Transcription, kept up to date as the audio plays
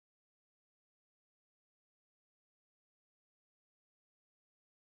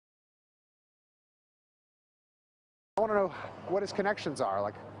I want to know what his connections are.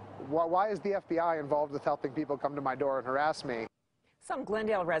 Like, why is the FBI involved with helping people come to my door and harass me? Some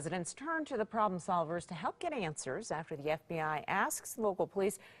Glendale residents turn to the problem solvers to help get answers after the FBI asks local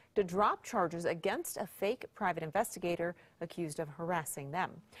police to drop charges against a fake private investigator accused of harassing them.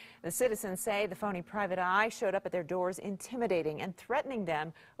 The citizens say the phony private eye showed up at their doors intimidating and threatening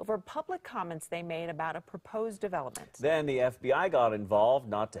them over public comments they made about a proposed development. Then the FBI got involved,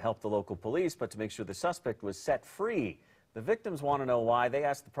 not to help the local police, but to make sure the suspect was set free. The victims want to know why. They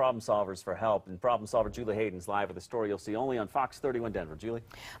asked the problem solvers for help, and problem solver Julie Hayden's live with a story you'll see only on Fox 31 Denver. Julie?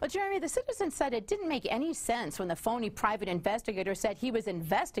 Well, Jeremy, the citizens said it didn't make any sense when the phony private investigator said he was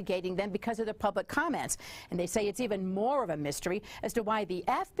investigating them because of their public comments. And they say it's even more of a mystery as to why the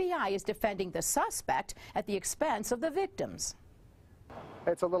FBI is defending the suspect at the expense of the victims.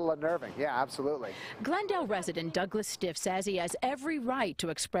 It's a little unnerving. Yeah, absolutely. Glendale resident Douglas Stiff says he has every right to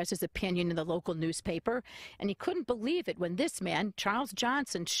express his opinion in the local newspaper, and he couldn't believe it when this man, Charles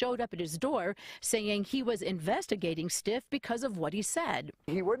Johnson, showed up at his door saying he was investigating Stiff because of what he said.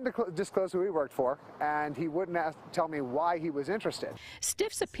 He wouldn't disclose who he worked for, and he wouldn't tell me why he was interested.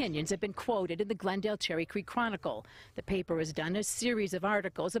 Stiff's opinions have been quoted in the Glendale Cherry Creek Chronicle. The paper has done a series of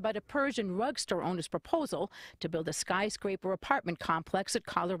articles about a Persian rug store owner's proposal to build a skyscraper apartment complex at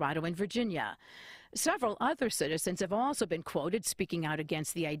Colorado and Virginia. Several other citizens have also been quoted speaking out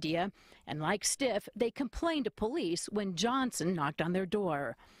against the idea, and like Stiff, they complained to police when Johnson knocked on their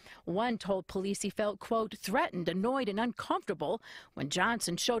door. One told police he felt, quote, threatened, annoyed, and uncomfortable when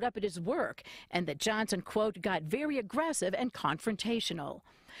Johnson showed up at his work, and that Johnson, quote, got very aggressive and confrontational.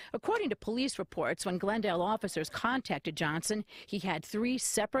 According to police reports, when Glendale officers contacted Johnson, he had 3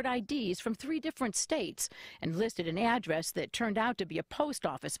 separate IDs from 3 different states and listed an address that turned out to be a post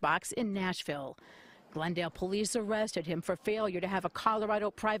office box in Nashville. Glendale police arrested him for failure to have a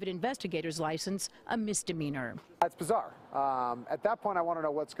Colorado private investigator's license, a misdemeanor. That's bizarre. At that point, I want to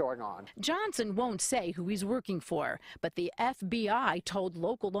know what's going on. Johnson won't say who he's working for, but the FBI told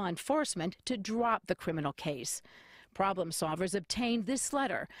local law enforcement to drop the criminal case. Problem solvers obtained this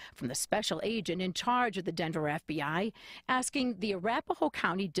letter from the special agent in charge of the Denver FBI asking the Arapahoe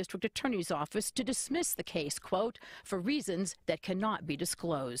County District Attorney's Office to dismiss the case, quote, for reasons that cannot be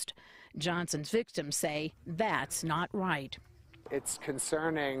disclosed. Johnson's victims say that's not right. It's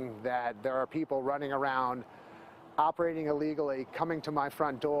concerning that there are people running around operating illegally, coming to my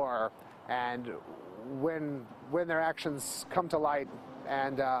front door, and when their actions come to light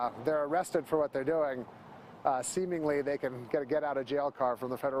and they're arrested for what they're doing, seemingly they can get a get-out-of-jail card from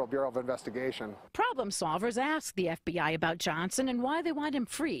the Federal Bureau of Investigation. Problem solvers asked the FBI about Johnson and why they want him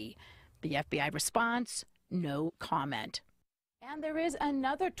free. The FBI response, no comment. And there is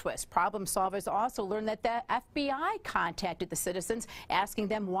another twist. Problem solvers also learned that the FBI contacted the citizens, asking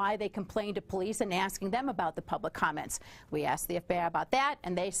them why they complained to police and asking them about the public comments. We asked the FBI about that,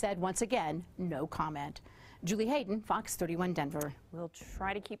 and they said, once again, no comment. Julie Hayden, Fox 31 Denver. We'll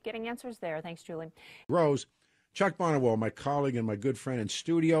try to keep getting answers there. Thanks, Julie. Rose, Chuck Bonnewell, my colleague and my good friend in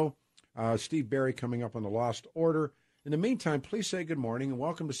studio. Steve Barry coming up on the Lost Order. In the meantime, please say good morning and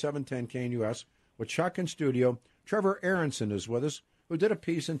welcome to 710 KNUS with Chuck in studio. Trevor Aronson is with us, who did a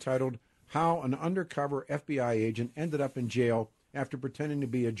piece entitled How an Undercover FBI Agent Ended Up in Jail After Pretending to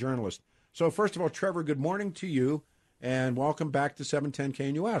be a Journalist. So first of all, Trevor, good morning to you and welcome back to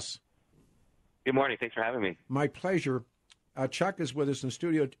 710 KNUS. Good morning. Thanks for having me. My pleasure. Chuck is with us in the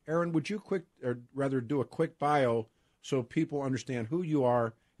studio. Aaron, would you do a quick bio so people understand who you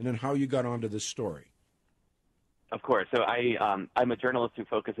are and then how you got onto this story? Of course. So I'm a journalist who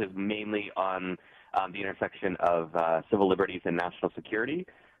focuses mainly on the intersection of civil liberties and national security,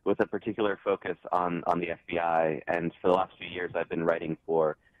 with a particular focus on the FBI. And for the last few years, I've been writing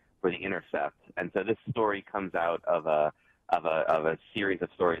for the Intercept. And so this story comes out of a series of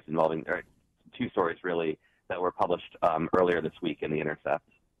stories involving 2 stories really that were published earlier this week in the Intercept.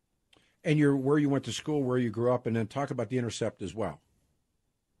 And where you went to school, where you grew up, and then talk about the Intercept as well.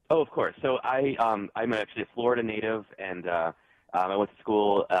 Oh, of course. So I'm actually a Florida native, and I went to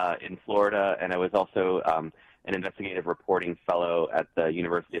school in Florida, and I was also an investigative reporting fellow at the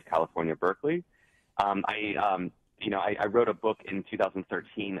University of California, Berkeley. I wrote a book in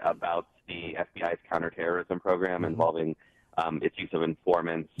 2013 about the FBI's counterterrorism program involving its use of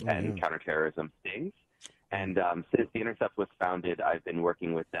informants and counterterrorism stings. And since the Intercept was founded, I've been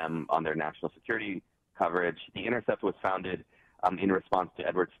working with them on their national security coverage. The Intercept was founded in response to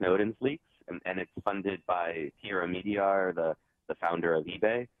Edward Snowden's leaks, and it's funded by Thierry Mediar, the founder of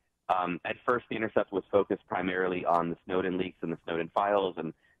eBay. At first, the Intercept was focused primarily on the Snowden leaks and the Snowden files,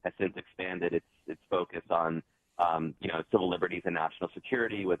 and has since expanded its focus on civil liberties and national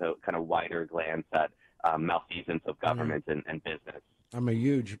security with a kind of wider glance at malfeasance of government and business. I'm a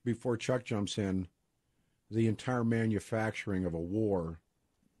huge, before Chuck jumps in, the entire manufacturing of a war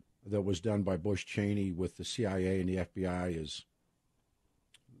that was done by Bush Cheney with the CIA and the FBI is,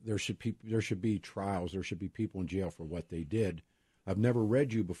 there should be trials, there should be people in jail for what they did. I've never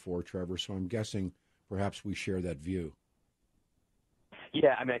read you before, Trevor, so I'm guessing perhaps we share that view.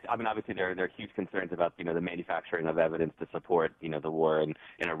 Yeah, I mean, obviously there are huge concerns about the manufacturing of evidence to support the war in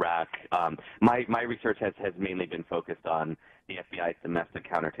Iraq. My research has mainly been focused on the FBI's domestic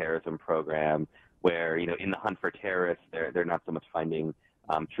counterterrorism program, where in the hunt for terrorists, they're not so much finding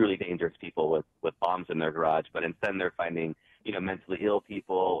truly dangerous people with bombs in their garage, but instead they're finding mentally ill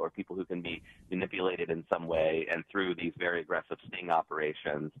people or people who can be manipulated in some way, and through these very aggressive sting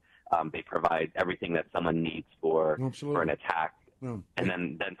operations, they provide everything that someone needs for an attack. And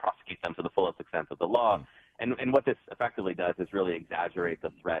then prosecute them to the fullest extent of the law. And what this effectively does is really exaggerate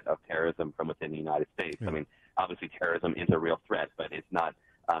the threat of terrorism from within the United States. I mean, obviously terrorism is a real threat, but it's not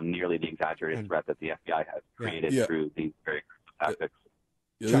nearly the exaggerated threat that the FBI has created through these very tactics.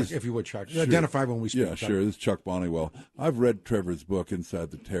 Chuck, if you would, Chuck. Sure. Identify when we speak. Yeah, sure. This is Chuck Bonnewell. I've read Trevor's book,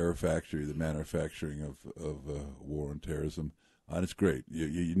 Inside the Terror Factory, the manufacturing of war on terrorism. And it's great.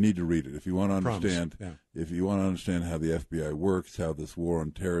 You need to read it if you want to understand. If you want to understand how the FBI works, how this war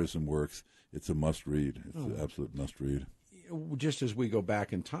on terrorism works, it's a must-read. It's an absolute must-read. Just as we go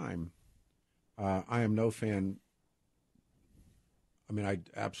back in time, I am no fan. I mean, I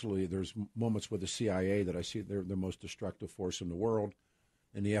absolutely. There's moments with the CIA that I see they're the most destructive force in the world,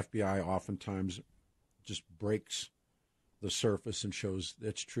 and the FBI oftentimes just breaks the surface and shows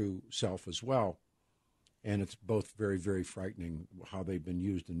its true self as well. And it's both very, very frightening how they've been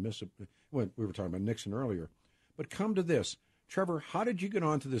used in we were talking about Nixon earlier. But come to this. Trevor, how did you get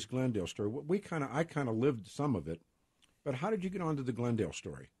onto this Glendale story? I kind of lived some of it, but how did you get onto the Glendale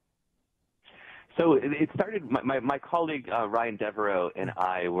story? So it started, my colleague Ryan Devereaux and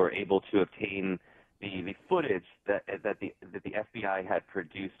I were able to obtain the footage that the FBI had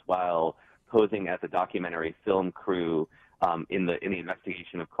produced while posing as a documentary film crew in the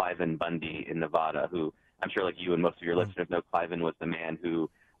investigation of Cliven Bundy in Nevada, who I'm sure, like you and most of your listeners know, Cliven was the man who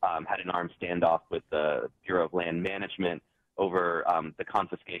had an armed standoff with the Bureau of Land Management over the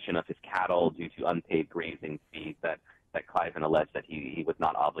confiscation of his cattle due to unpaid grazing fees that Cliven alleged that he was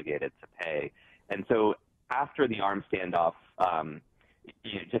not obligated to pay. And so after the armed standoff,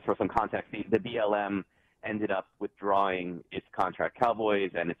 just for some context, the BLM ended up withdrawing its contract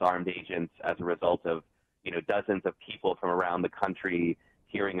cowboys and its armed agents as a result of dozens of people from around the country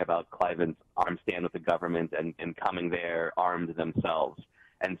hearing about Cliven's armed stand with the government and coming there armed themselves.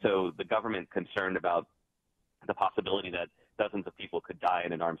 And so the government, concerned about the possibility that dozens of people could die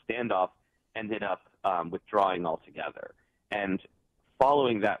in an armed standoff, ended up withdrawing altogether. And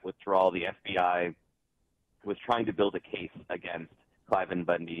following that withdrawal, the FBI was trying to build a case against Cliven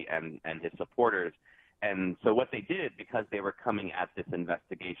Bundy and his supporters. And so what they did, because they were coming at this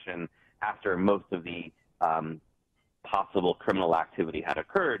investigation after most of the possible criminal activity had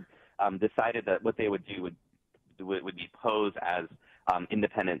occurred, decided that what they would do would be pose as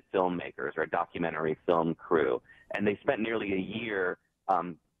independent filmmakers or a documentary film crew. And they spent nearly a year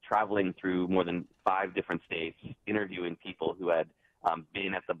traveling through more than 5 different states, interviewing people who had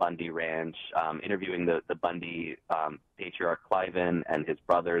been at the Bundy Ranch, interviewing the Bundy patriarch Cliven and his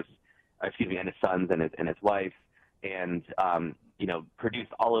brothers, and his sons and his wife, and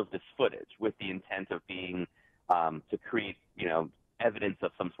produced all of this footage with the intent of being to create evidence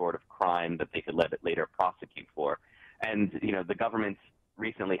of some sort of crime that they could later prosecute for. And the government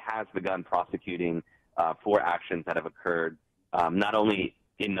recently has begun prosecuting for actions that have occurred not only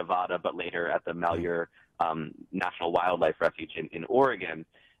in Nevada but later at the Malheur National Wildlife Refuge in Oregon.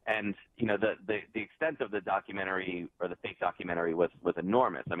 And the extent of the documentary, or the fake documentary, was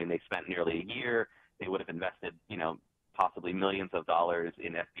enormous. I mean, they spent nearly a year. They would have invested possibly millions of dollars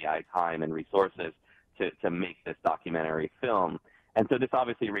in FBI time and resources to make this documentary film. And so this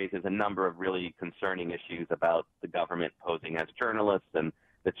obviously raises a number of really concerning issues about the government posing as journalists and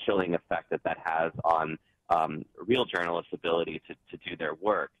the chilling effect that has on real journalists' ability to do their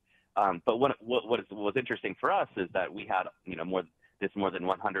work. But what was interesting for us is that we had more than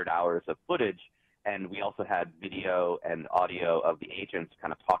 100 hours of footage, and we also had video and audio of the agents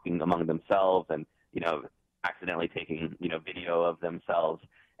kind of talking among themselves and accidentally taking video of themselves.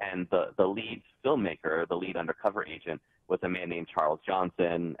 And the lead filmmaker, the lead undercover agent, was a man named Charles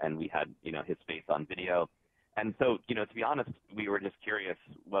Johnson, and we had his face on video. And so to be honest, we were just curious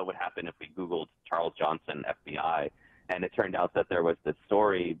what would happen if we Googled Charles Johnson FBI, and it turned out that there was this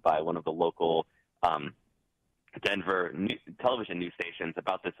story by one of the local Denver television news stations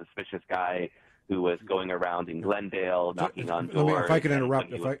about this suspicious guy who was going around in Glendale knocking on doors. If I could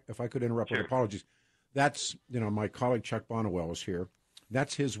interrupt, if I could interrupt Sure. with apologies. That's, my colleague Chuck Bonnewell is here.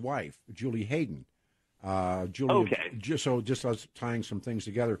 That's his wife, Julie Hayden. Julie, okay. Just us tying some things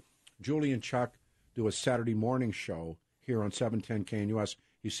together. Julie and Chuck do a Saturday morning show here on 710 KNUS.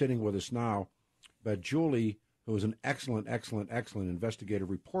 He's sitting with us now. But Julie, who is an excellent investigative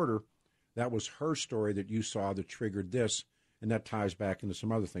reporter, that was her story that you saw that triggered this, and that ties back into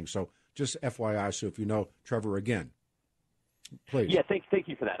some other things. So just FYI, so if you know Trevor again, please. Yeah, thank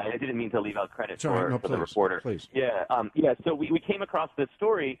you for that. I didn't mean to leave out credit for please, the reporter. Please. Yeah, so we came across this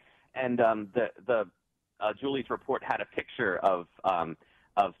story, and Julie's report had a picture of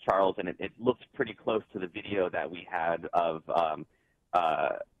Charles, and it looked pretty close to the video that we had of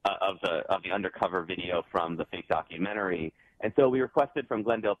the undercover video from the fake documentary. And so we requested from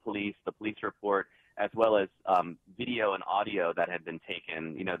Glendale Police the police report, as well as video and audio that had been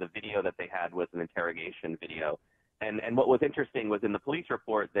taken. The video that they had was an interrogation video. And what was interesting was in the police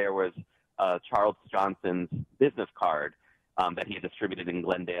report there was Charles Johnson's business card that he had distributed in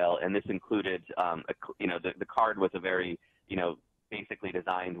Glendale, and this included, the card was a very, basically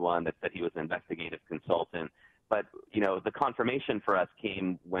designed one that said he was an investigative consultant. But, the confirmation for us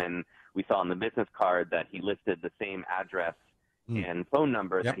came when we saw on the business card that he listed the same address and phone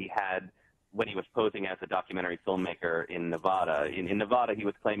number that he had when he was posing as a documentary filmmaker in Nevada. In Nevada, he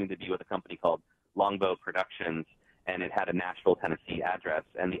was claiming to be with a company called Longbow Productions, and it had a Nashville, Tennessee address.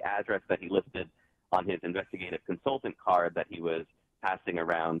 And the address that he listed on his investigative consultant card that he was passing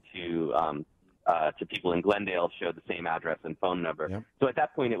around to people in Glendale showed the same address and phone number. Yep. So at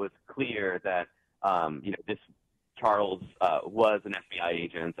that point, it was clear that this Charles was an FBI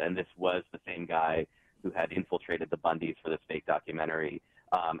agent, and this was the same guy who had infiltrated the Bundys for this fake documentary.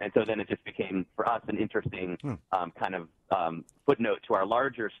 And so then it just became, for us, an interesting kind of footnote to our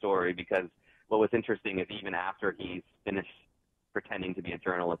larger story, because what was interesting is even after he's finished pretending to be a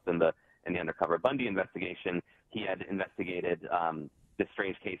journalist in the undercover Bundy investigation, he had investigated this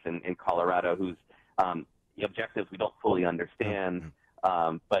strange case in Colorado whose the objectives we don't fully understand,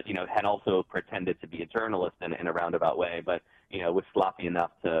 but, had also pretended to be a journalist in a roundabout way, but, was sloppy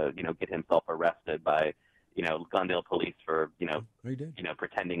enough to, get himself arrested by, Glendale police for,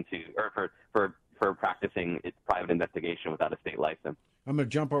 pretending to, or for practicing its private investigation without a state license. I'm going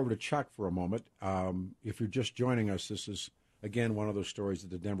to jump over to Chuck for a moment. If you're just joining us, this is, again, one of those stories that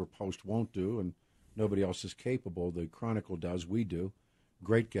the Denver Post won't do, and nobody else is capable. The Chronicle does. We do.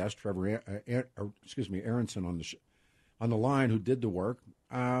 Great guest, Trevor Aronson on the line, who did the work.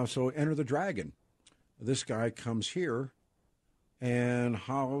 So Enter the Dragon. This guy comes here, and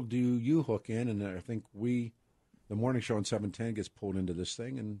how do you hook in? And I think the morning show on 710 gets pulled into this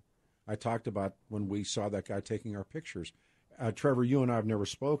thing, and I talked about when we saw that guy taking our pictures. Trevor, you and I have never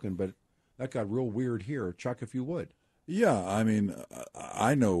spoken, but that got real weird here. Chuck, if you would. Yeah, I mean,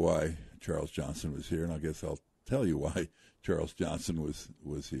 I know why Charles Johnson was here, and I guess I'll tell you why Charles Johnson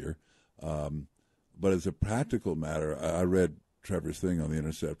was here. But as a practical matter, I read Trevor's thing on the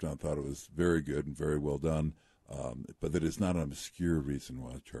Intercept, and I thought it was very good and very well done. But that is not an obscure reason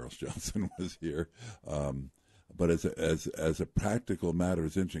why Charles Johnson was here. But as a practical matter,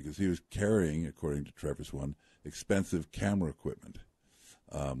 it's interesting because he was carrying, according to Trevor's one, expensive camera equipment,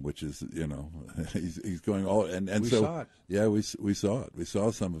 which is, he's going all and we so saw it. Yeah, we saw it. We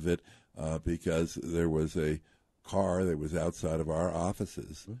saw some of it because there was a car that was outside of our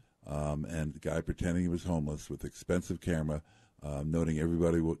offices, and the guy pretending he was homeless with expensive camera, noting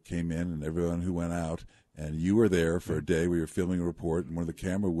everybody who came in and everyone who went out. And you were there for a day. We were filming a report, and one of the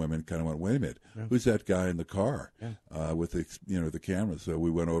camera women kind of went, "Wait a minute, who's that guy in the car with the camera?" So we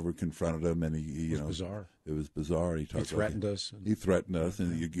went over and confronted him, and he it was bizarre. It was bizarre. He threatened us. He threatened us,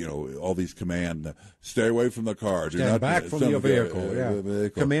 and all these command, stay away from the car, stand back from the vehicle.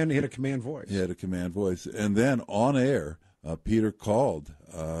 Command. He had a command voice. He had a command voice, and then on air, Peter called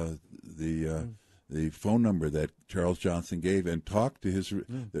the phone number that Charles Johnson gave and talked to his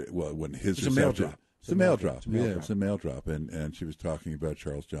when his it's a mail drop. It's a mail drop. It's a mail drop, and she was talking about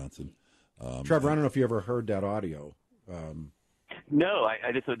Charles Johnson. Trevor, I don't know if you ever heard that audio. No,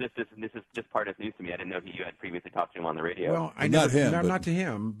 this part is news to me. I didn't know you had previously talked to him on the radio. Well, not to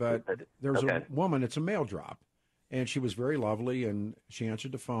him, but there's a woman. It's a mail drop, and she was very lovely, and she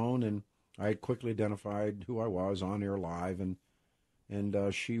answered the phone, and I quickly identified who I was on air live, and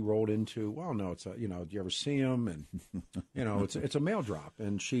she rolled into, well, no, it's do you ever see him? And it's a mail drop,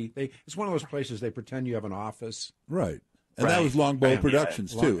 and it's one of those places they pretend you have an office, right? And that was Longbow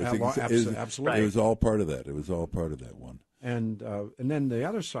Productions too. Absolutely, it was all part of that. It was all part of that one. And then the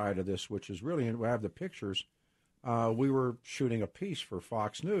other side of this, which is really, and we have the pictures. We were shooting a piece for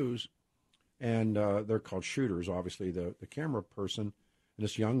Fox News, and they're called shooters, obviously, the camera person. And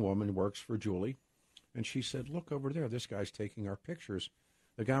this young woman works for Julie, and she said, look over there, this guy's taking our pictures.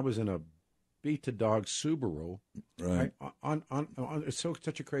 The guy was in a beat-to-dog Subaru. Right. It's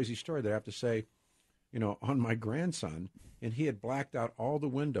such a crazy story that I have to say, on my grandson, and he had blacked out all the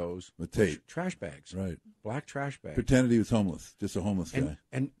windows with tape. Trash bags. Right. Black trash bags. Pretended he was homeless, just a homeless guy.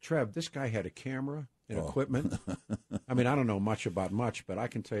 And Trev, this guy had a camera and equipment. I mean, I don't know much about much, but I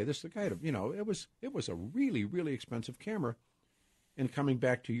can tell you this: the guy, it was a really, really expensive camera. And coming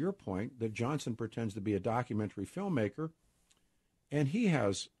back to your point, that Johnson pretends to be a documentary filmmaker, and he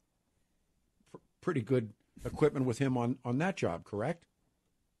has pretty good equipment with him on that job, correct?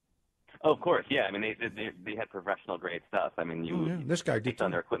 Oh, of course, yeah. I mean, they had professional grade stuff. I mean, this guy did based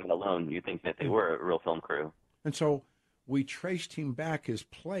on their equipment alone, you think that they were a real film crew. And so we traced him back his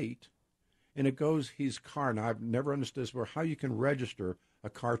plate, and it goes his car. Now, I've never understood this, how you can register a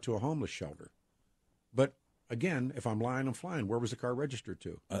car to a homeless shelter. But again, if I'm lying, I'm flying. Where was the car registered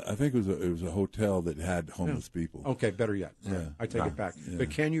to? I think it was a hotel that had homeless people. Okay, better yet. Yeah. I take it back. Yeah. But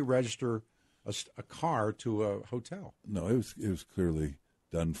can you register a car to a hotel? No, it was clearly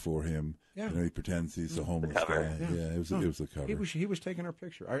done for him. Yeah. He pretends he's a homeless guy. Yeah, it was the cover. He was taking our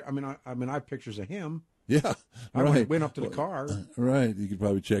picture. I mean, I have pictures of him. Yeah, I went up to the car. Right, you could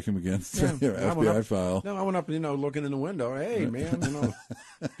probably check him against your FBI file. No, I went up, looking in the window. Hey, man,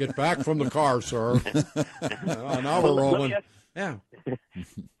 get back from the car, sir. Now we're rolling. Let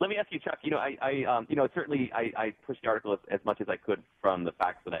me ask you, Chuck. Certainly I pushed the article as much as I could from the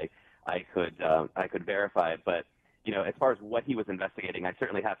facts that I could verify. But as far as what he was investigating, I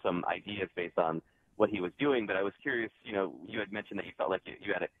certainly have some ideas based on what he was doing. But I was curious. You had mentioned that you felt like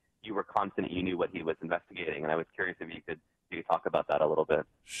you were confident you knew what he was investigating, and I was curious if you could talk about that a little bit.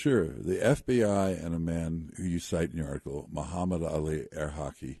 Sure. The FBI and a man who you cite in your article, Muhammad Ali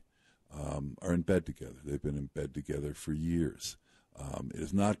Erhaki, are in bed together. They've been in bed together for years. It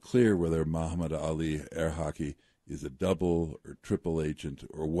is not clear whether Muhammad Ali Erhaki is a double or triple agent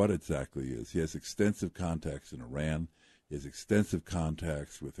or what exactly he is. He has extensive contacts in Iran. He has extensive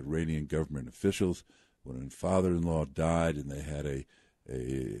contacts with Iranian government officials. When his father-in-law died and they had a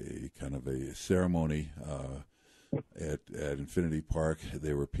kind of a ceremony at Infinity Park,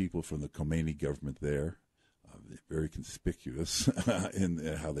 there were people from the Khomeini government there, very conspicuous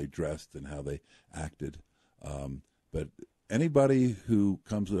in how they dressed and how they acted. But anybody who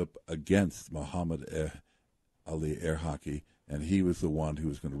comes up against Muhammad Ali Erhaki, and he was the one who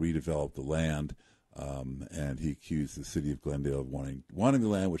was going to redevelop the land, and he accused the city of Glendale of wanting the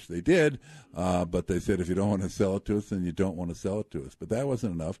land, which they did, but they said, if you don't want to sell it to us, then you don't want to sell it to us. But that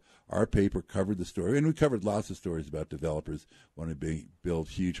wasn't enough. Our paper covered the story, and we covered lots of stories about developers wanting to build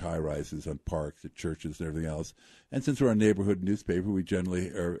huge high-rises on parks, at churches, and everything else. And since we're a neighborhood newspaper, we generally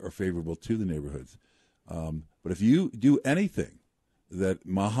are favorable to the neighborhoods. But if you do anything that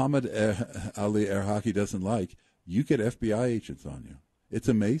Muhammad Ali Erhaki doesn't like, you get FBI agents on you. It's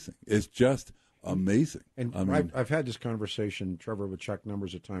amazing. It's just amazing. And I've had this conversation, Trevor, with Chuck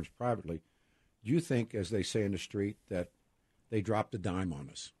numbers of times privately. Do you think, as they say in the street, that they dropped a dime on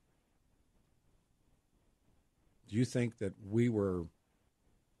us? Do you think that we were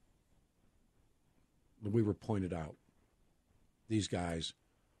pointed out? These guys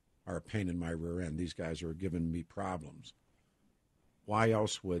are a pain in my rear end. These guys are giving me problems. Why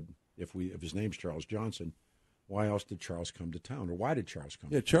else would, if his name's Charles Johnson, why else did Charles come to town, or why did Charles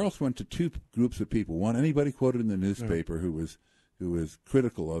come? Yeah, Charles went to two groups of people. One, anybody quoted in the newspaper who was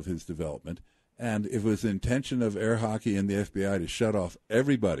critical of his development, and it was the intention of Erhaki and the FBI to shut off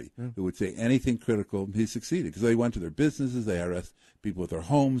everybody who would say anything critical. He succeeded because they went to their businesses, they harassed people with their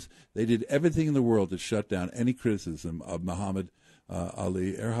homes, they did everything in the world to shut down any criticism of Muhammad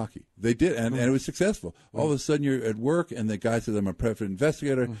Ali Erhaki. They did, and it was successful. All of a sudden, you're at work, and the guy says, I'm a private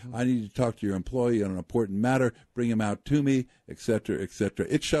investigator. I need to talk to your employee on an important matter. Bring him out to me, et cetera, et cetera.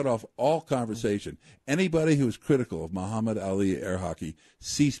 It shut off all conversation. Anybody who was critical of Muhammad Ali Erhaki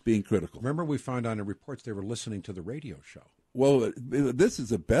ceased being critical. Remember, we found on the reports they were listening to the radio show. Well, this is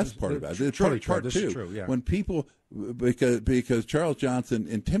the best part about it. Part this two. Is true, yeah. When people, because Charles Johnson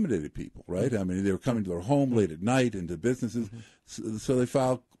intimidated people, right? I mean, they were coming to their home late at night into businesses, so they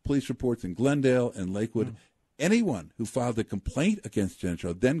filed police reports in Glendale and Lakewood. Anyone who filed a complaint against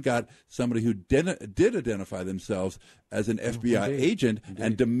Gentile then got somebody who did identify themselves as an FBI agent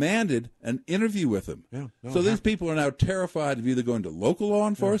and demanded an interview with him. So these people are now terrified of either going to local law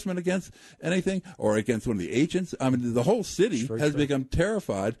enforcement against anything or against one of the agents. I mean, the whole city has become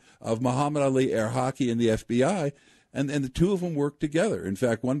terrified of Muhammad Ali Erhaki and the FBI, and the two of them work together. In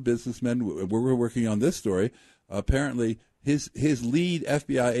fact, one businessman, we're working on this story, apparently his lead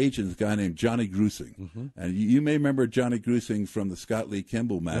FBI agent is a guy named Johnny Grusing, and you may remember Johnny Grusing from the Scott Lee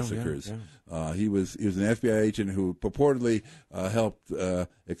Kimball massacres. He was an FBI agent who purportedly helped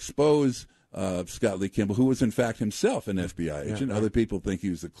expose Scott Lee Kimball, who was in fact himself an FBI agent. Other people think he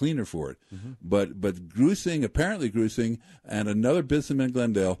was the cleaner for it, but apparently Grusing and another businessman in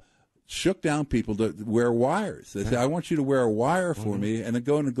Glendale shook down people to wear wires. They said, I want you to wear a wire for me, and then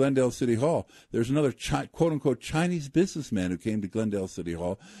go into Glendale City Hall. There's another quote-unquote Chinese businessman who came to Glendale City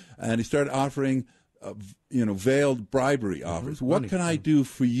Hall, and he started offering veiled bribery offers. What can I do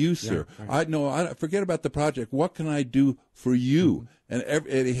for you, sir? I forget about the project. What can I do for you? And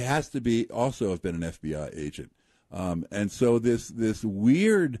he has to be also have been an FBI agent. And so this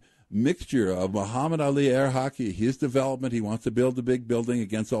weird mixture of Muhammad Ali Erhaki, his development, he wants to build a big building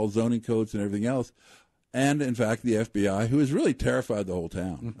against all zoning codes and everything else, and in fact the FBI, who has really terrified the whole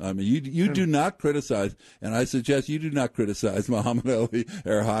town. I mean, you do not criticize, and I suggest you do not criticize Muhammad Ali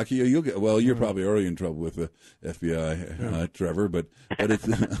Erhaki, or you'll get, well, you're probably already in trouble with the FBI, Trevor, but it's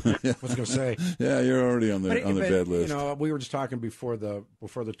I was going to say, yeah, you're already on the bad list. You know, we were just talking before the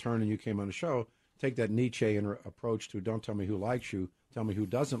turn and you came on the show. Take that Nietzschean approach to don't tell me who likes you, tell me who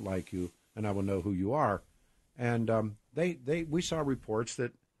doesn't like you, and I will know who you are. And we saw reports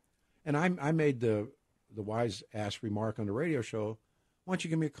that, and I made the wise ass remark on the radio show, why don't you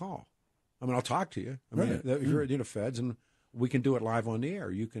give me a call? I mean, I'll talk to you. I mean, you're feds, and we can do it live on the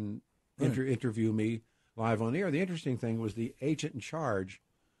air. You can interview me live on the air. The interesting thing was the agent in charge.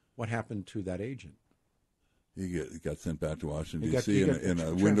 What happened to that agent? He got sent back to Washington, D.C. in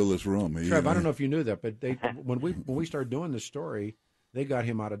a windowless room. Trev, I don't know if you knew that, but when we started doing this story, they got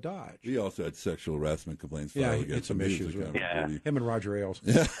him out of Dodge. He also had sexual harassment complaints filed against him. Some issues with him and Roger Ailes.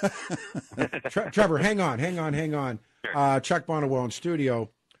 Yeah. Trevor, hang on. Chuck Bonawell in studio.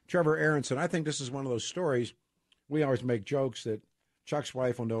 Trevor Aronson, I think this is one of those stories. We always make jokes that Chuck's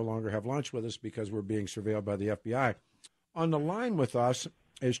wife will no longer have lunch with us because we're being surveilled by the FBI. On the line with us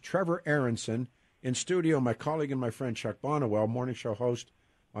is Trevor Aronson. In studio, my colleague and my friend Chuck Bonawell, morning show host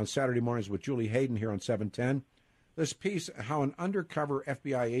on Saturday mornings with Julie Hayden here on 710. This piece, how an undercover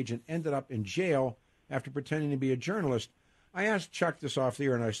FBI agent ended up in jail after pretending to be a journalist. I asked Chuck this off the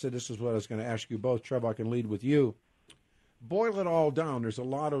air, and I said this is what I was going to ask you both. Trevor, I can lead with you. Boil it all down. There's a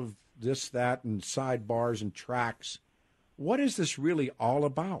lot of this, that, and sidebars and tracks. What is this really all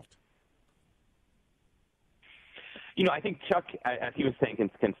about? You know, I think Chuck, as he was saying,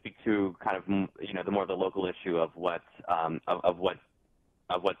 can speak to kind of, the more of the local issue of what the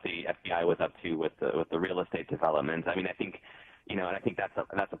FBI was up to with the real estate development. I mean, I think, and I think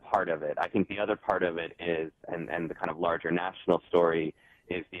that's a part of it. I think the other part of it is, and the kind of larger national story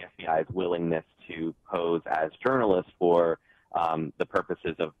is the FBI's willingness to pose as journalists for the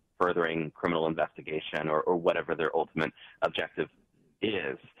purposes of furthering criminal investigation or whatever their ultimate objective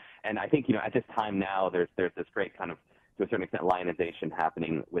is. And I think, at this time now, there's this great kind of, to a certain extent, lionization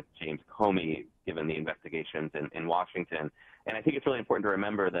happening with James Comey, given the investigations in Washington. And I think it's really important to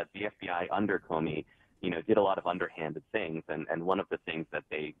remember that the FBI under Comey, did a lot of underhanded things. And one of the things that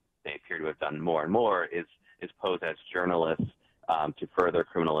they appear to have done more and more is pose as journalists to further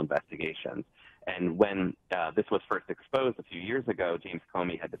criminal investigations. And when this was first exposed a few years ago, James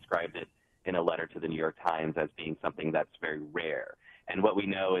Comey had described it in a letter to the New York Times as being something that's very rare. And what we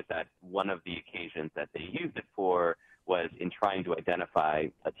know is that one of the occasions that they used it for was in trying to identify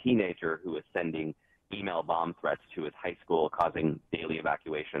a teenager who was sending email bomb threats to his high school, causing daily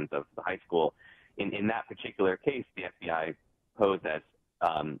evacuations of the high school. In that particular case, the FBI posed as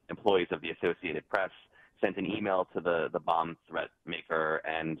employees of the Associated Press, sent an email to the bomb threat maker,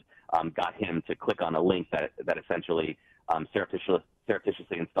 and got him to click on a link that essentially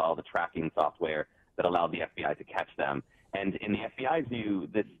surreptitiously installed a tracking software that allowed the FBI to catch them. And in the FBI's view,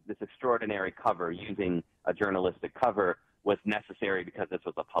 this extraordinary cover, using a journalistic cover, was necessary because this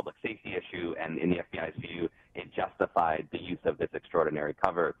was a public safety issue, and in the FBI's view, it justified the use of this extraordinary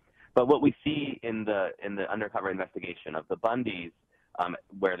cover. But what we see in the undercover investigation of the Bundys,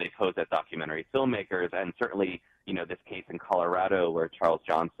 where they pose as documentary filmmakers, and certainly, this case in Colorado where Charles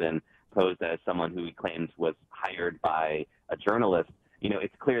Johnson posed as someone who he claimed was hired by a journalist,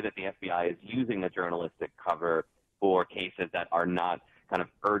 it's clear that the FBI is using a journalistic cover for cases that are not kind of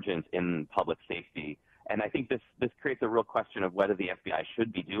urgent in public safety. And I think this creates a real question of whether the FBI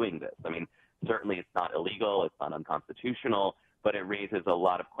should be doing this. I mean, certainly it's not illegal, it's not unconstitutional, but it raises a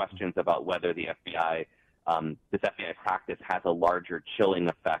lot of questions about whether the FBI, this FBI practice has a larger chilling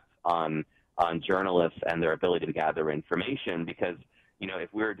effect on journalists and their ability to gather information. Because,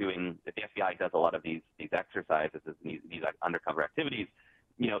 if the FBI does a lot of these exercises, these undercover activities,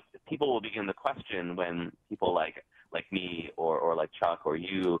 people will begin to question when people like like me or like Chuck or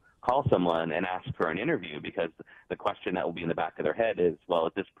you call someone and ask for an interview, because the question that will be in the back of their head is, well,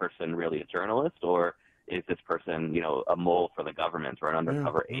 is this person really a journalist, or is this person, a mole for the government or an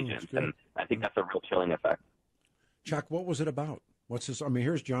undercover agent? And I think that's a real chilling effect. Chuck, what was it about? What's this? I mean,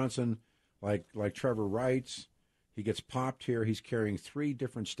 here's Johnson, like Trevor writes, he gets popped here. He's carrying 3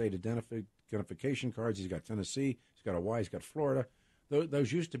 different state identification cards. He's got Tennessee, he's got Hawaii, he's got Florida.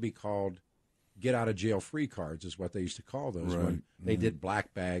 Those used to be called get out of jail free cards, is what they used to call those when they did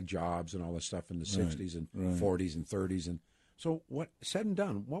black bag jobs and all this stuff in the 60s and 40s and 30s. And so, what said and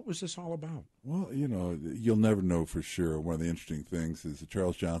done, what was this all about? Well, you'll never know for sure. One of the interesting things is that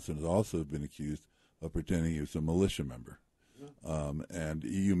Charles Johnson has also been accused of pretending he was a militia member. And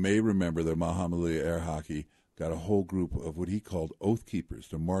you may remember that Muhammad Ali Erhaki got a whole group of what he called oath keepers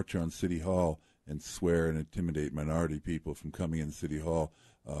to march on City Hall and swear and intimidate minority people from coming in City Hall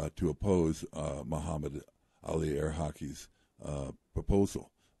to oppose Muhammad Ali Erhaki's proposal.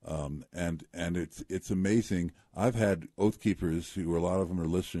 And it's amazing. I've had oath keepers who, a lot of them are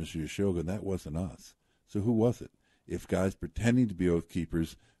listeners to your show, and that wasn't us. So who was it? If guys pretending to be oath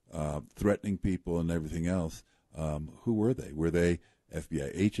keepers, threatening people and everything else, who were they? Were they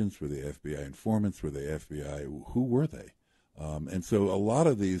FBI agents? Were they FBI informants? Were they FBI? Who were they? And so a lot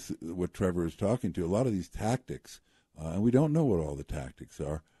of these, what Trevor is talking to, a lot of these tactics, and we don't know what all the tactics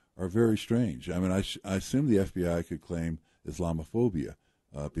are very strange. I mean, I assume the FBI could claim Islamophobia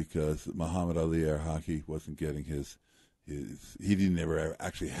because Muhammad Ali Erhaki wasn't getting he didn't ever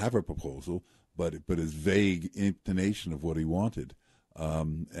actually have a proposal, but his vague intonation of what he wanted.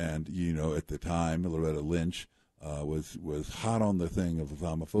 And, at the time, Loretta Lynch was hot on the thing of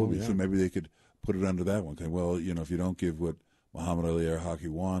Islamophobia, so maybe they could put it under that one. Well, if you don't give what Muhammad Ali Erhaki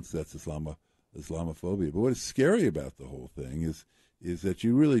wants, that's Islamophobia. But what is scary about the whole thing is that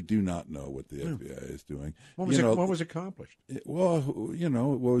you really do not know what the FBI is doing. What was accomplished? What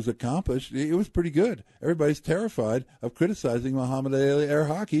was accomplished, it was pretty good. Everybody's terrified of criticizing Muhammad Ali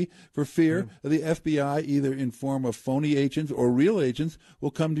Erhaki for fear of the FBI, either in form of phony agents or real agents,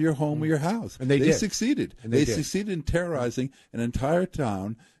 will come to your home or your house. And they succeeded. They succeeded in terrorizing an entire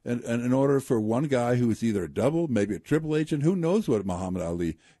town, and in order for one guy who was either a double, maybe a triple agent, who knows what Muhammad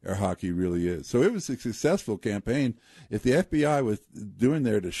Ali Erhaki really is. So it was a successful campaign. If the FBI was doing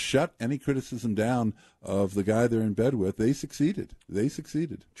there to shut any criticism down of the guy they're in bed with, they succeeded.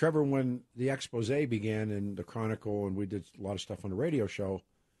 Trevor, when the expose began in the Chronicle, and we did a lot of stuff on the radio show,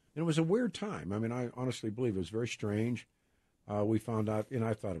 and it was a weird time. I mean, I honestly believe it was very strange. We found out,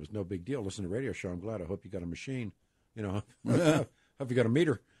 I thought it was no big deal. Listen to the radio show. I'm glad. I hope you got a machine. Hope you got a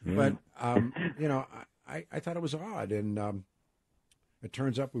meter. But, I thought it was odd. And it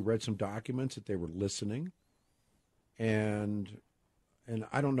turns out we read some documents that they were listening. And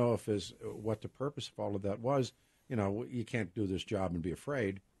I don't know what the purpose of all of that was. You can't do this job and be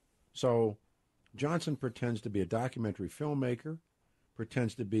afraid. So Johnson pretends to be a documentary filmmaker,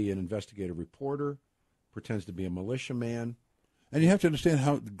 pretends to be an investigative reporter, pretends to be a militiaman. And you have to understand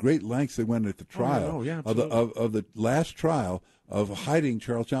how great lengths they went at the trial of the last trial of hiding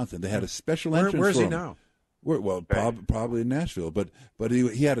Charles Johnson. They had a special entrance. Where is he him. now? Well, probably in Nashville, but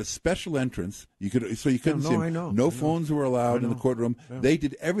he had a special entrance. You couldn't see him. No phones were allowed in the courtroom. Yeah. They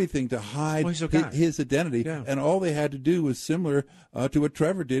did everything to hide his identity, and all they had to do was similar to what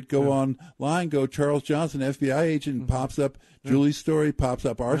Trevor did. Go online, go Charles Johnson, FBI agent, pops up. Julie's story pops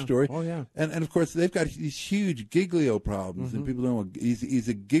up. Our story. Oh yeah. And of course they've got these huge giglio problems, and people don't. He's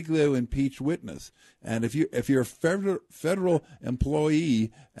a giglio impeached witness, and if you're a federal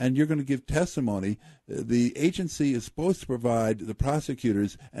employee and you're going to give testimony, the agency is supposed to provide the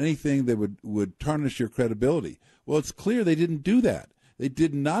prosecutors anything that would tarnish your credibility. Well, it's clear they didn't do that. They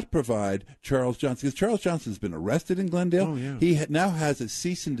did not provide Charles Johnson, because Charles Johnson's been arrested in Glendale. Oh, yeah. He now has a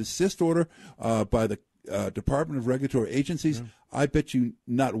cease and desist order by the Department of Regulatory Agencies. Yeah. I bet you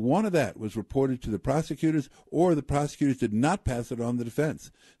not one of that was reported to the prosecutors, or the prosecutors did not pass it on the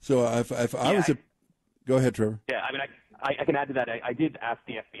defense. So if I was go ahead, Trevor. Yeah, I mean, I can add to that. I did ask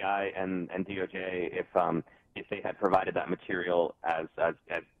the FBI and DOJ if they had provided that material as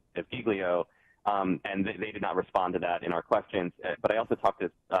giglio, and they did not respond to that in our questions. But I also talked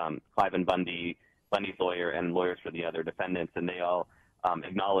to Clive and Bundy's lawyer and lawyers for the other defendants, and they all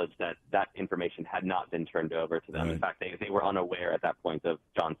acknowledged that information had not been turned over to them. Right. In fact, they were unaware at that point of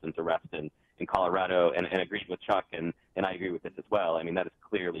Johnson's arrest in Colorado, and agreed with Chuck, and I agree with this as well. I mean, that is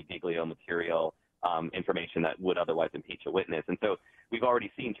clearly giglio material. Information that would otherwise impeach a witness. And so we've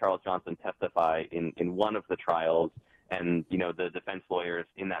already seen Charles Johnson testify in one of the trials, and, the defense lawyers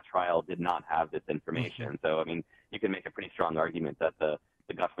in that trial did not have this information. So, I mean, you can make a pretty strong argument that the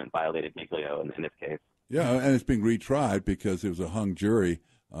government violated giglio in this case. Yeah, and it's being retried because there was a hung jury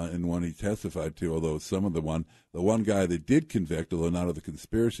in one he testified to, although some of the one guy they did convict, although not of the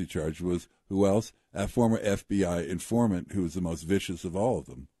conspiracy charge, was who else? A former FBI informant who was the most vicious of all of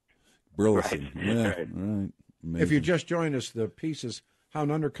them. Burleson. Right. Yeah, Right. Amazing. If you just joined us, the piece is how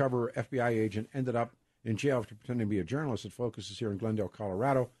an undercover FBI agent ended up in jail after pretending to be a journalist. It focuses here in Glendale,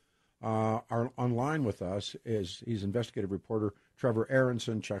 Colorado. Online with us he's investigative reporter Trevor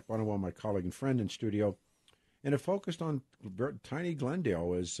Aronson, Chuck Bonewell, my colleague and friend in studio. And it focused on tiny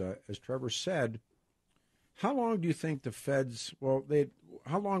Glendale, as Trevor said. How long do you think the feds,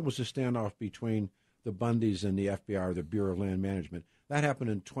 how long was the standoff between the Bundys and the FBI, or the Bureau of Land Management? That happened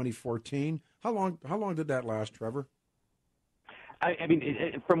in 2014. How long did that last, Trevor? I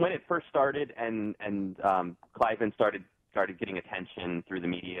mean, from when it first started and Cliven started getting attention through the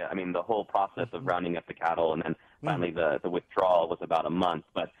media. I mean, the whole process of rounding up the cattle and then finally the withdrawal was about a month.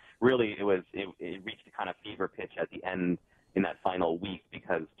 But really, it reached a kind of fever pitch at the end in that final week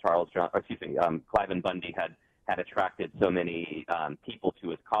because Cliven Bundy had attracted so many people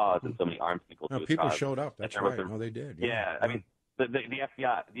to his cause and so many armed people to his people cause. Showed up. That's right. No, they did. Yeah. I mean, the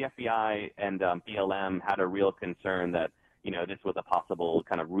FBI and BLM had a real concern that this was a possible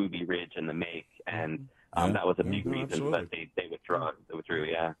kind of Ruby Ridge in the make, and that was a big reason that they withdrew.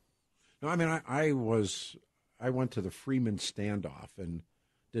 Yeah. No, I mean, I went to the Freeman standoff and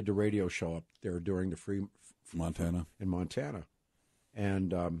did the radio show up there during the Montana,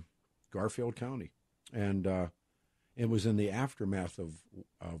 and Garfield County, and it was in the aftermath of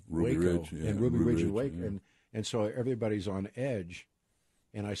Ruby Waco Ridge, and Ruby Ridge and Waco, and so everybody's on edge,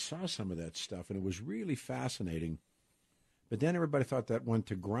 and I saw some of that stuff, and it was really fascinating. But then everybody thought that went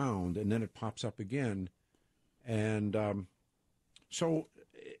to ground, and then it pops up again. And so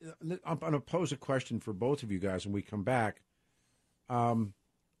I'm going to pose a question for both of you guys when we come back.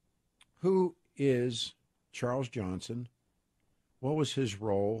 Who is Charles Johnson? What was his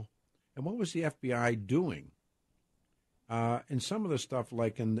role? And what was the FBI doing? And some of the stuff,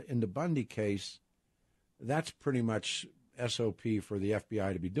 like in the Bundy case, that's pretty much SOP for the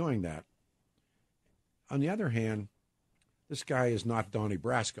FBI to be doing that. On the other hand, this guy is not Donnie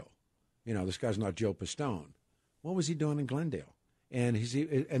Brasco. This guy's not Joe Pistone. What was he doing in Glendale? And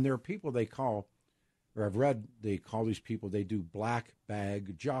there are people they call, or I've read they call these people, they do black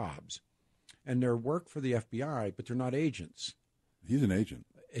bag jobs. And they're work for the FBI, but they're not agents. He's an agent.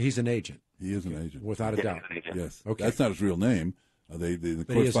 He's an agent. He is an agent. Without a doubt. Yes. Okay. That's not his real name. The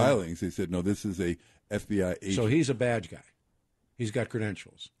court filings, they said, no, this is a FBI agent. So he's a badge guy. He's got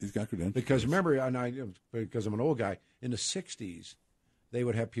credentials. Because remember, because I'm an old guy, in the 60s, they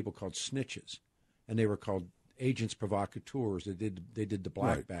would have people called snitches, and they were called agents provocateurs. They did the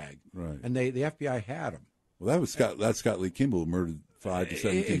black bag. Right. And the FBI had them. Well, that's Scott Lee Kimball, who murdered 5 to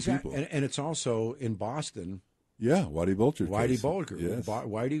 17 people. And it's also in Boston. Yeah, Whitey Bulger. Yes.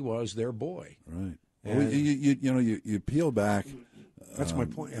 Whitey was their boy. Right. Well, you peel back. That's my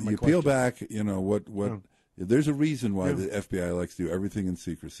point. You peel back. There's a reason why the FBI likes to do everything in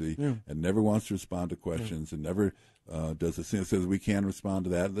secrecy and never wants to respond to questions and never does a thing that says we can respond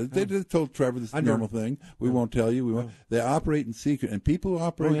to that. They just told Trevor this is a normal thing. We won't tell you. They operate in secret, and people who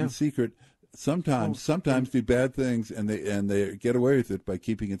operate in secret sometimes do bad things, and they get away with it by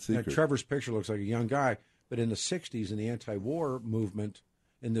keeping it secret. Now, Trevor's picture looks like a young guy, but in the 60s, in the anti-war movement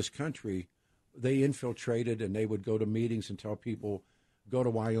in this country, they infiltrated and they would go to meetings and tell people, go to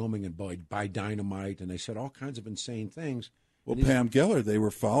Wyoming and buy dynamite, and they said all kinds of insane things. Well, Pam Geller, they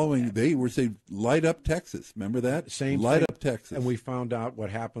were following. They were saying, "Light up Texas." Remember that? Light up Texas. And we found out what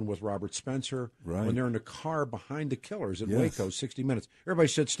happened with Robert Spencer when they're in the car behind the killers at Waco. 60 Minutes. Everybody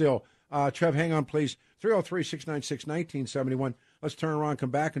sit still. Trev, hang on, please. 303-696-1971. Let's turn around, come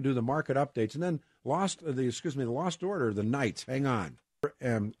back, and do the market updates, and then the Lost Order, the Knights. Hang on.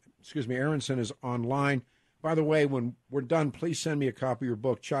 Aronson is online. By the way, when we're done, please send me a copy of your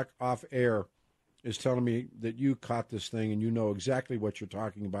book. Chuck, off air, is telling me that you caught this thing and you know exactly what you're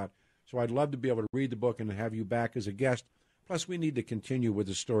talking about. So I'd love to be able to read the book and have you back as a guest. Plus, we need to continue with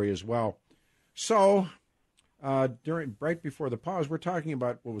the story as well. So, right before the pause, we're talking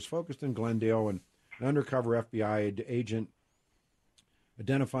about what was focused in Glendale and an undercover FBI agent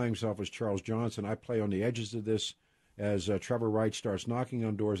identifying himself as Charles Johnson. I play on the edges of this as Trevor Wright starts knocking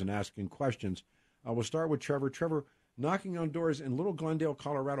on doors and asking questions. We'll start with Trevor. Trevor, knocking on doors in Little Glendale,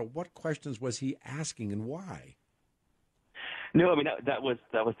 Colorado, what questions was he asking and why? No, I mean, that was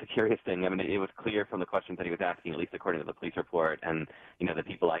the curious thing. I mean, it was clear from the questions that he was asking, at least according to the police report, and, the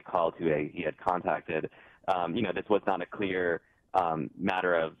people I called who he had contacted, this was not a clear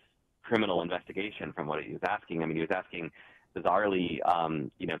matter of criminal investigation from what he was asking. I mean, he was asking bizarrely,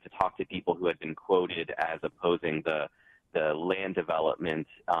 to talk to people who had been quoted as opposing the land development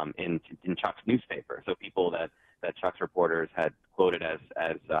in Chuck's newspaper. So people that Chuck's reporters had quoted as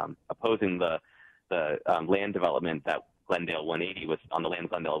opposing the land development that Glendale 180 was on the land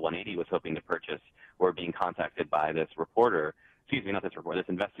Glendale 180 was hoping to purchase, were being contacted by this reporter. Excuse me, not this reporter, this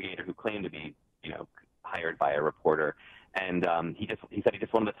investigator who claimed to be, hired by a reporter. And he said he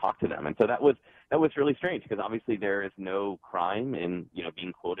just wanted to talk to them. And so that was really strange, because obviously there is no crime in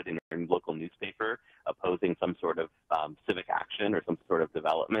being quoted in your local newspaper opposing some sort of civic action or some sort of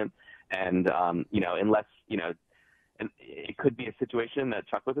development. And unless and it could be a situation that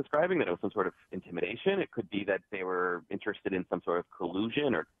Chuck was describing, that it was some sort of intimidation. It could be that they were interested in some sort of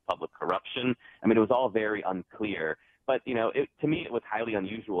collusion or public corruption. I mean, it was all very unclear. But to me, it was highly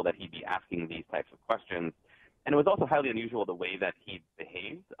unusual that he'd be asking these types of questions. And it was also highly unusual the way that he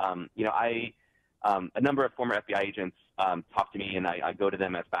behaved. A number of former FBI agents talk to me, and I go to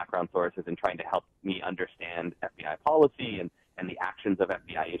them as background sources in trying to help me understand FBI policy and the actions of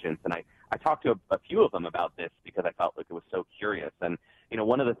FBI agents. And I talked to a few of them about this because I felt like it was so curious. And,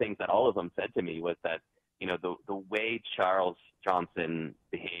 one of the things that all of them said to me was that, the way Charles Johnson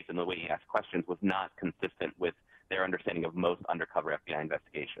behaved and the way he asked questions was not consistent with their understanding of most undercover FBI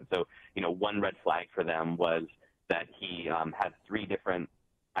investigations. So, one red flag for them was that he had 3 different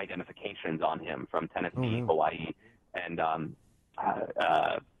identifications on him from Tennessee, Hawaii, and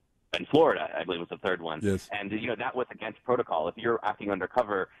Florida, I believe was the third one. Yes. And, that was against protocol. If you're acting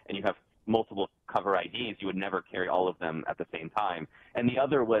undercover and you have multiple cover IDs, you would never carry all of them at the same time. And the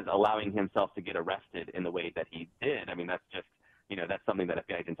other was allowing himself to get arrested in the way that he did. I mean, that's just, that's something that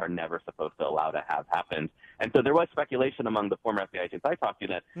FBI agents are never supposed to allow to have happen. And so there was speculation among the former FBI agents I talked to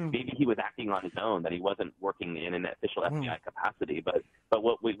that maybe he was acting on his own, that he wasn't working in an official FBI capacity. But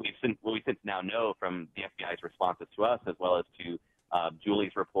what we since now know from the FBI's responses to us, as well as to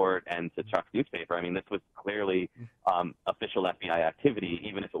Julie's report and to Chuck's newspaper, I mean, this was clearly official FBI activity,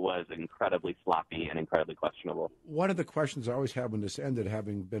 even if it was incredibly sloppy and incredibly questionable. One of the questions I always had when this ended,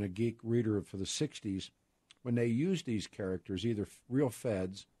 having been a geek reader for the 60s, when they used these characters, either real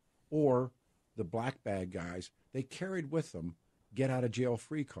feds or the black bag guys, they carried with them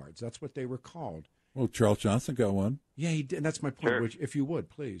get-out-of-jail-free cards. That's what they were called. Well, Charles Johnson got one. Yeah, he did. And that's my point, Sure. Which, if you would,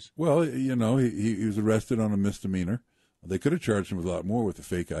 please. Well, he was arrested on a misdemeanor. They could have charged him with a lot more with the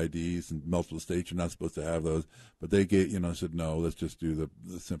fake IDs and multiple states. You're not supposed to have those. But they said, no, let's just do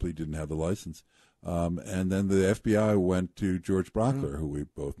simply didn't have the license. And then the FBI went to George Brockler, who we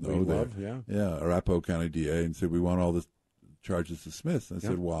both know. We love, yeah. Yeah, Arapahoe County DA, and said, we want all the charges dismissed. And I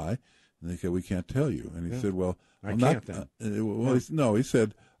said, why? And they said, we can't tell you. And he said, well, I can't then. He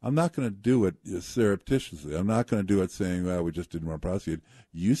said, I'm not going to do it surreptitiously. I'm not going to do it saying, well, we just didn't want to prosecute.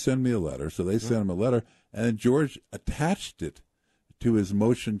 You send me a letter. So they sent him a letter, and then George attached it to his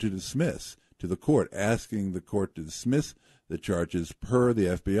motion to dismiss to the court, asking the court to dismiss the charges per the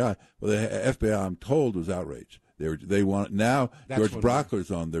FBI. Well, the FBI, I'm told, was outraged. They want now. George Brockler's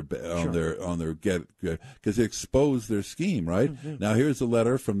on their get because they exposed their scheme. Right now, here's a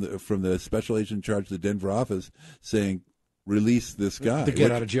letter from the special agent in charge of the Denver office saying, release this guy. The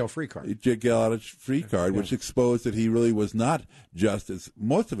get-out-of-jail-free card. Get-out-of-free card, which exposed that he really was not just, as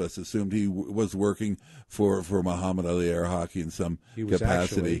most of us assumed, he was working for Muhammad Ali Air Hockey in some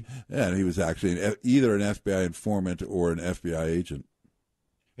capacity. And he was actually either an FBI informant or an FBI agent.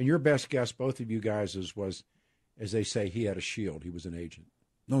 And your best guess, both of you guys, was, as they say, he had a shield. He was an agent.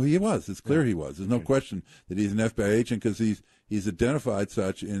 No, he was. It's clear he was. There's no question that he's an FBI agent because he's identified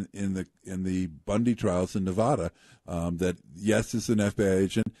such in the Bundy trials in Nevada. That yes, it's an FBI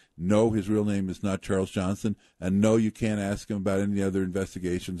agent. No, his real name is not Charles Johnson, and no, you can't ask him about any other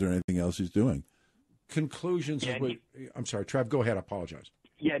investigations or anything else he's doing. Conclusions. I'm sorry, Trev. Go ahead. I apologize.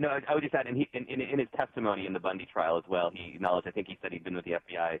 Yeah, no, I would just add, in his testimony in the Bundy trial as well, he acknowledged. I think he said he'd been with the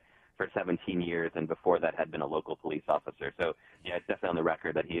FBI for 17 years, and before that had been a local police officer. So, yeah, it's definitely on the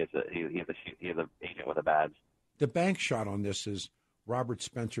record that he is an agent with a badge. The bank shot on this is Robert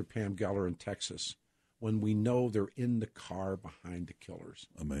Spencer, Pam Geller in Texas, when we know they're in the car behind the killers.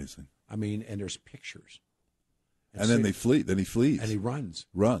 Amazing. I mean, and there's pictures. And then they flee. Then he flees. And he runs.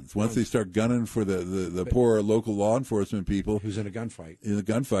 Once they start gunning for the poor local law enforcement people. Who's in a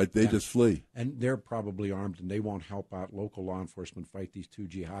gunfight. They just flee. And they're probably armed, and they won't help out local law enforcement fight these two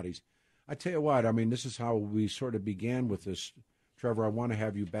jihadis. I tell you what, I mean, this is how we sort of began with this. Trevor, I want to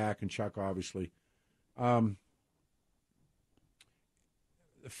have you back, and Chuck, obviously.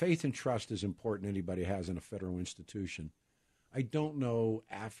 Faith and trust is important anybody has in a federal institution. I don't know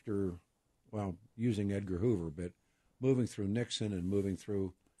after, using Edgar Hoover, but moving through Nixon and moving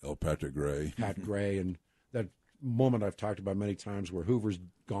through Pat Gray, and that moment I've talked about many times where Hoover's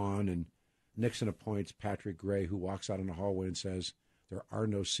gone and Nixon appoints Patrick Gray, who walks out in the hallway and says, "There are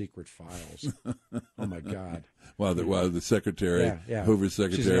no secret files." Oh, my God. While the secretary, Hoover's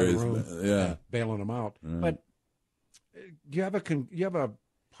secretary, is bailing him out. Right. But do you have a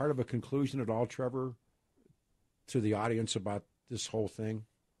part of a conclusion at all, Trevor, to the audience about this whole thing?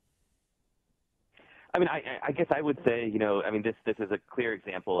 I mean, I guess I would say, this is a clear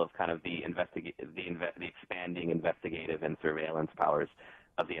example of kind of the expanding investigative and surveillance powers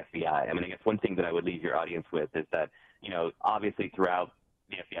of the FBI. I mean, I guess one thing that I would leave your audience with is that, obviously throughout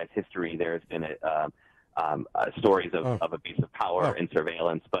the FBI's history, there's been stories of abuse of power and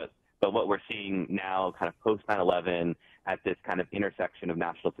surveillance, but what we're seeing now, kind of post 9/11, at this kind of intersection of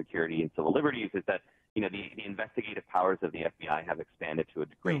national security and civil liberties, is that the investigative powers of the FBI have expanded to a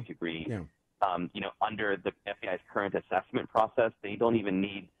great degree. Yeah. Under the FBI's current assessment process, they don't even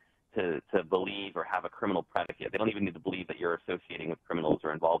need to believe or have a criminal predicate. They don't even need to believe that you're associating with criminals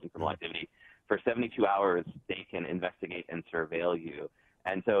or involved in criminal activity. For 72 hours, they can investigate and surveil you.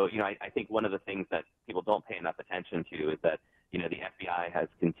 And so, I think one of the things that people don't pay enough attention to is that, the FBI has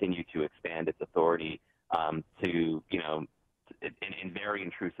continued to expand its authority in very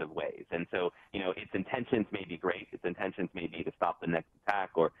intrusive ways. And so, its intentions may be great. Its intentions may be to stop the next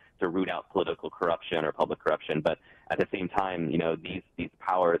attack or to root out political corruption or public corruption. But at the same time, these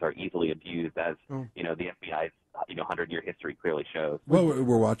powers are easily abused, as, the FBI's 100-year history clearly shows. Well,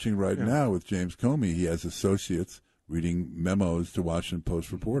 we're watching right now with James Comey. He has associates reading memos to Washington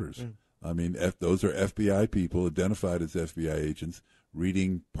Post reporters. Yeah. I mean, those are FBI people identified as FBI agents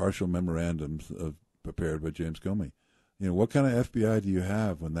reading partial memorandums prepared by James Comey. What kind of FBI do you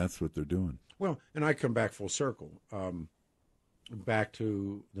have when that's what they're doing? Well, and I come back full circle, back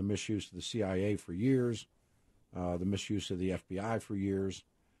to the misuse of the CIA for years, the misuse of the FBI for years,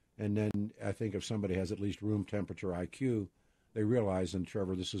 and then I think if somebody has at least room temperature IQ, they realize, and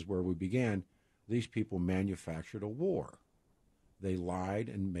Trevor, this is where we began, these people manufactured a war. They lied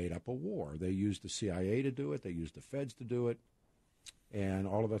and made up a war. They used the CIA to do it. They used the feds to do it. And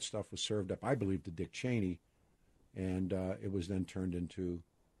all of that stuff was served up, I believe, to Dick Cheney. And it was then turned into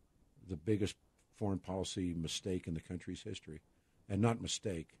the biggest foreign policy mistake in the country's history. And not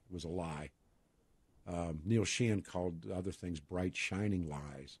mistake, it was a lie. Neil Sheehan called other things bright, shining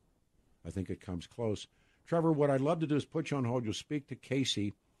lies. I think it comes close. Trevor, what I'd love to do is put you on hold. You'll speak to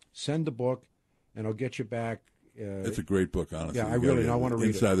Casey, send the book, and I'll get you back. It's a great book, honestly. Yeah, I want to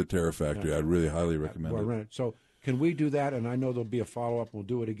read it. Inside the Terror Factory. Yeah. I really highly recommend it. So can we do that? And I know there'll be a follow-up, and we'll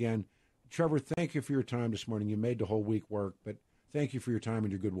do it again. Trevor, thank you for your time this morning. You made the whole week work, but thank you for your time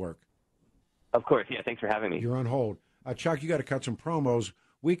and your good work. Of course. Yeah, thanks for having me. You're on hold. Chuck, you got to cut some promos.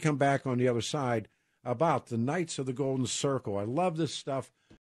 We come back on the other side about the Knights of the Golden Circle. I love this stuff.